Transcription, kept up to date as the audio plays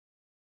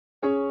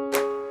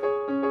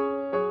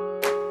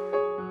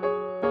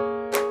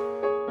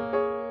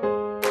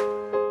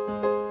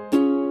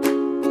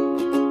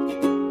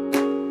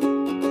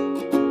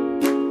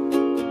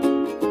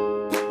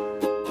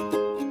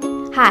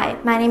Hi,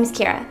 my name is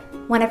Kira.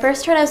 When I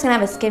first heard I was going to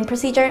have a skin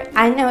procedure,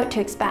 I didn't know what to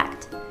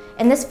expect.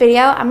 In this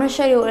video, I'm going to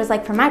show you what it was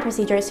like for my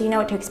procedure so you know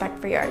what to expect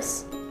for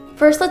yours.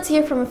 First, let's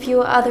hear from a few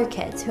other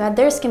kids who had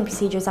their skin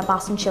procedures at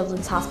Boston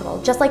Children's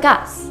Hospital, just like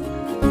us.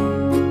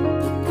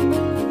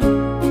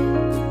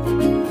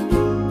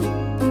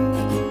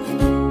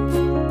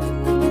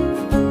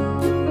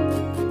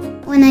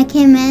 When I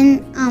came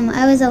in,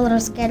 I was a little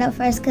scared at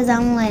first because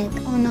I'm like,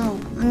 oh no,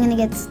 I'm going to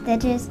get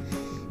stitches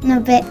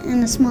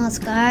and a small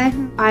scar.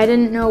 I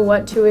didn't know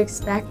what to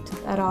expect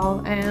at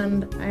all,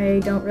 and I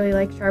don't really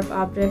like sharp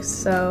objects,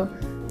 so.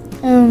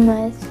 I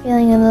was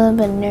feeling a little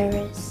bit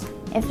nervous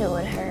if it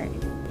would hurt.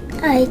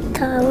 I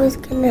thought it was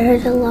going to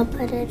hurt a lot,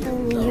 but it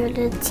only hurt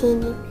a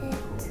teeny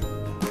bit.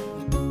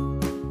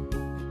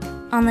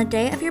 On the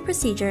day of your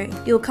procedure,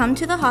 you'll come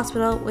to the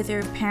hospital with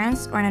your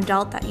parents or an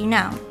adult that you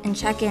know and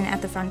check in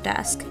at the front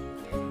desk.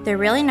 They're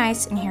really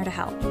nice and here to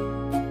help.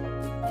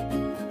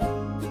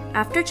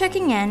 After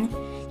checking in,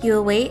 you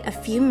will wait a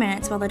few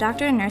minutes while the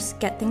doctor and nurse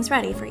get things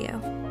ready for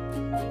you.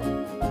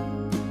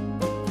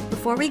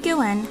 Before we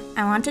go in,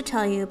 I want to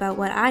tell you about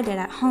what I did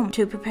at home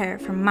to prepare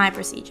for my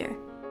procedure.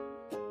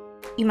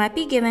 You might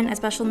be given a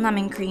special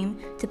numbing cream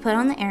to put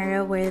on the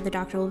area where the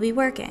doctor will be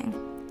working.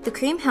 The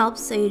cream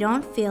helps so you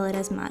don't feel it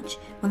as much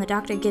when the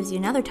doctor gives you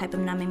another type of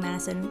numbing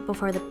medicine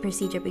before the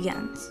procedure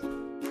begins.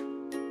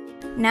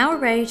 Now we're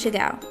ready to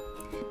go.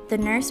 The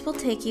nurse will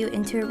take you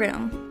into a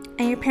room,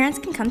 and your parents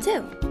can come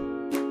too.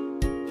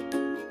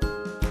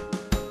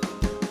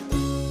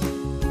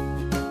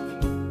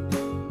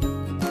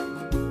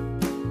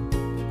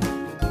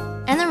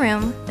 In the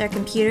room, there are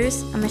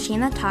computers, a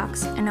machine that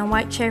talks, and a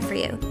white chair for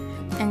you,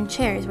 and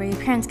chairs where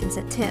your parents can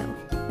sit too.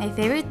 My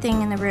favorite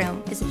thing in the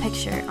room is a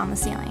picture on the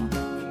ceiling.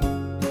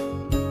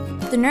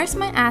 The nurse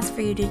might ask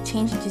for you to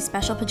change into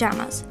special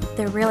pajamas.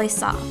 They're really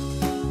soft.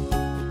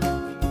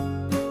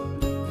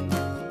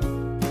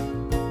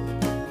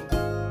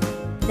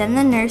 Then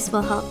the nurse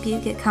will help you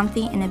get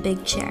comfy in a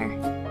big chair.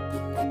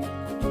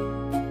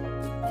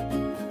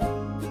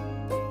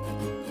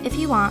 If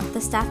you want,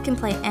 the staff can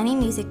play any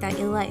music that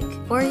you like,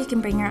 or you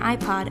can bring your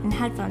iPod and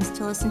headphones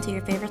to listen to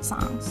your favorite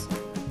songs.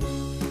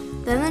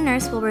 Then the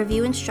nurse will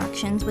review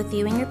instructions with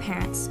you and your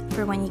parents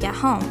for when you get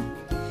home.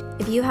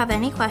 If you have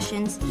any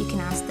questions, you can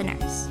ask the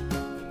nurse.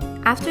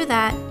 After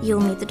that,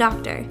 you'll meet the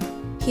doctor.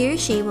 He or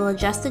she will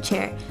adjust the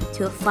chair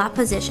to a flat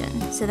position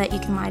so that you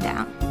can lie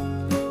down.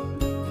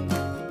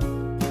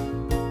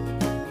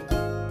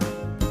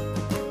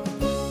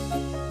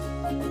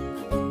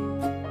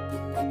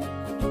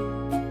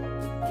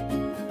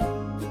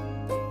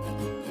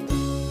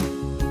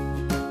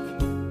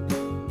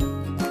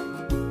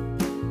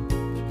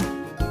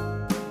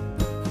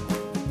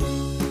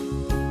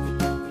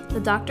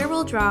 The doctor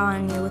will draw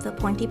on you with a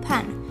pointy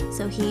pen,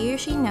 so he or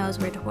she knows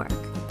where to work.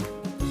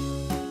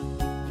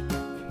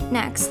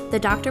 Next, the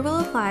doctor will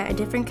apply a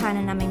different kind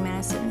of numbing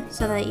medicine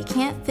so that you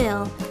can't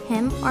feel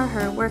him or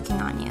her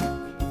working on you.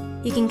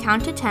 You can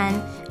count to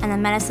 10 and the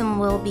medicine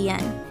will be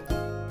in.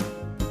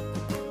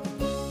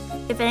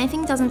 If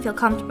anything doesn't feel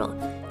comfortable,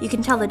 you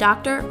can tell the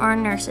doctor or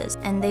nurses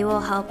and they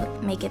will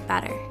help make it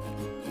better.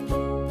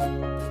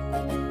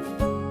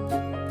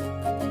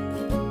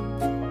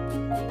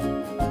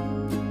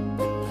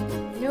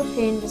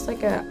 Pain, just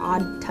like an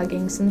odd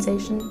tugging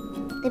sensation.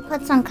 They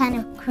put some kind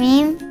of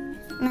cream,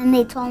 and then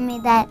they told me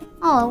that,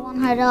 oh, it won't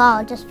hurt at all,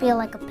 it'll just feel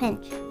like a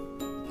pinch.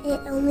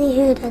 It only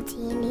hurt a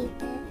teeny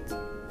bit.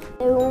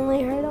 It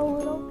only hurt a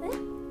little bit.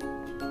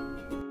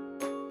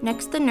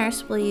 Next, the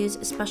nurse will use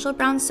a special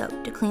brown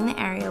soap to clean the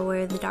area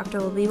where the doctor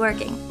will be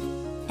working.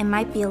 It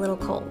might be a little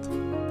cold.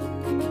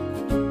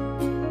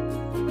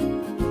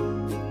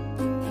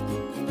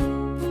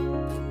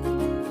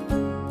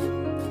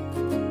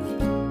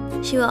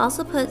 She will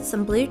also put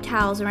some blue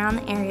towels around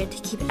the area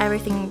to keep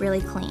everything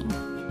really clean.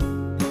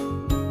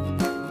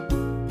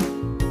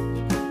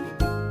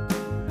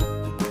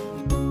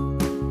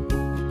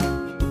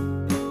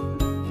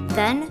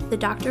 Then, the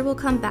doctor will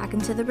come back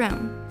into the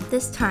room.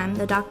 This time,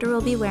 the doctor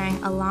will be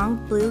wearing a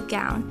long blue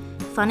gown,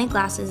 funny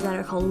glasses that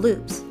are called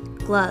loupes,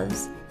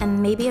 gloves,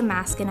 and maybe a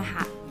mask and a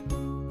hat.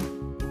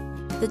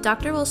 The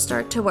doctor will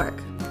start to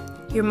work.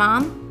 Your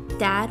mom,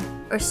 dad,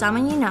 or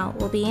someone you know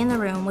will be in the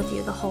room with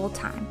you the whole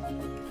time.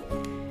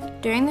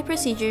 During the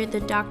procedure, the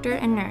doctor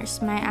and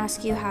nurse might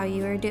ask you how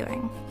you are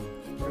doing.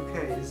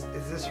 Okay, is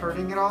this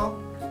hurting at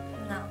all?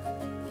 No.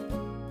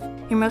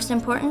 Your most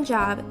important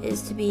job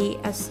is to be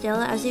as still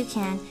as you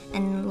can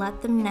and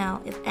let them know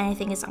if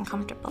anything is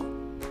uncomfortable.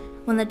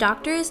 When the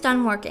doctor is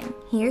done working,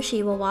 he or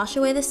she will wash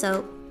away the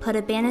soap, put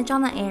a bandage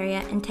on the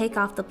area, and take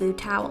off the blue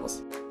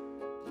towels.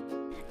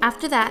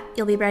 After that,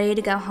 you'll be ready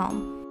to go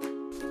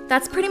home.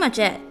 That's pretty much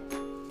it.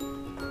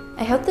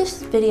 I hope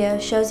this video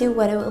shows you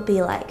what it will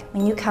be like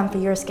when you come for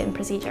your skin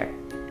procedure.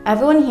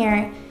 Everyone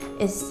here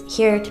is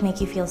here to make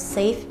you feel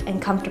safe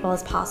and comfortable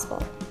as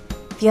possible.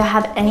 If you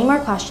have any more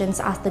questions,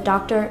 ask the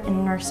doctor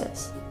and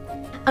nurses.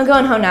 I'm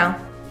going home now.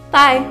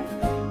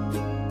 Bye.